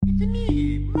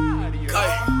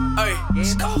Ay,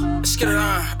 let's get it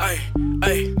on.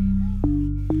 Ay.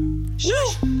 Woo.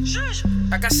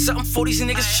 I got something for these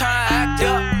niggas tryna act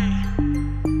up.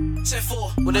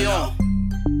 10-4, what they on?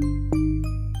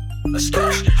 Let's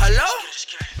go. Hello?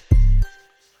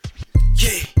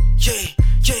 Yeah.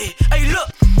 Hey, look,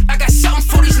 I got something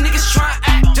for these niggas tryna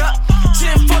act up.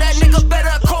 10-4, that nigga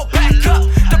better call back up.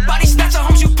 The body snatcher,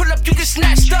 homes you pull up, you get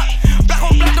snatched up. Black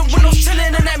on black, the windows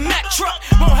tinted in that Mack truck.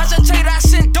 Won't hesitate, I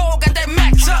send dog, got that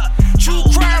Max up. True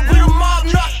crime with a mob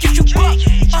knock, if you buck.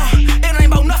 It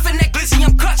ain't about nothing, that glizzy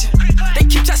I'm clutching. They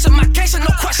keep testing my case and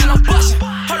no question I'm busting.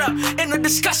 Hold up, in the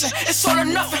discussion, it's all or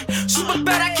nothing. Super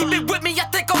bad, I keep it with me, I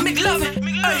think I'm McLovin.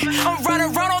 Ay, I'm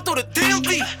riding around all through the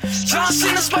DMV. John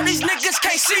Cena, but these niggas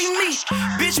can't see me.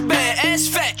 Bitch bad, ass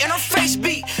fat, and her face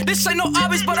beat. This ain't no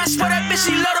obvious, but I swear that bitch,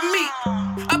 she love me.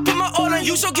 I put my all on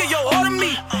you, so get your all to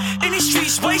me. In these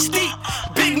streets, waist deep,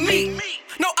 big meat.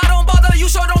 No, I don't bother you,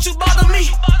 so don't you bother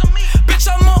me. Bitch,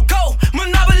 I'm on go,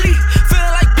 Monopoly.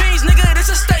 Feeling like beans, nigga, this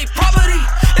a state property.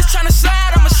 It's tryna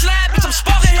slide, I'ma slide, bitch, I'm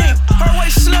sparking him. Her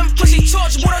waist slim, pussy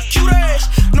torch, with her cute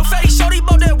ass. No fatty shorty,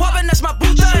 bout that wobbin', that's my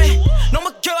boo thing. No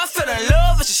more girl, I feel in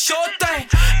love, it's a short thing.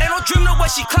 Ain't no dream the way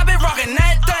she clappin', rockin'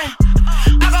 that thing.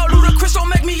 I got ludicrous, don't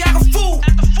make me act a fool.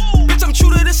 Bitch, I'm true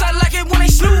to this, I like it when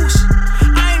they snooze.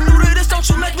 I ain't new to this, don't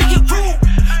you make me get rude.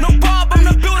 No Bob, I'm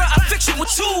the builder, I fix it with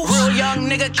tools. Real young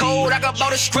nigga cold, I got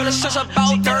about a skrilla since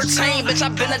about 13. Bitch, I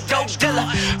been a dope dealer.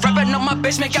 Rapping on my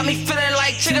basement got me feeling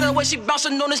like Tigger. The way she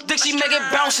bouncing on this dick, she make it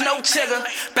bounce, no Tigger.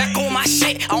 Back on my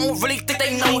shit, I don't really think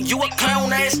they know you a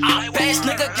clown ass, op ass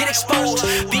nigga, get exposed.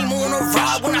 Beam on a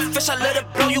ride, when I fish, I let it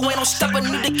blow. You ain't no stopper,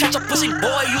 need to catch a pussy,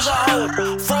 boy, use a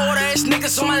hoe. Fraud ass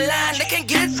niggas on my line, they can't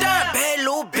get it done. Bad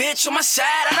little bitch on my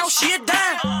side, I know she a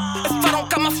dime. If I don't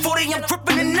got my 40, I'm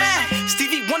gripping the 9.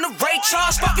 Stevie Wonder, Ray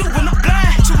Charles, fuck you in the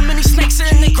blind. Too many snakes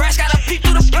in the grass, gotta peek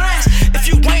through the blinds. If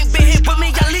you ain't been here with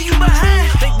me, I'll leave you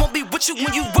behind. They won't be with you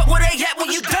when you up where they at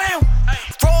when you down.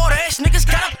 Fraud ass niggas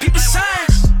gotta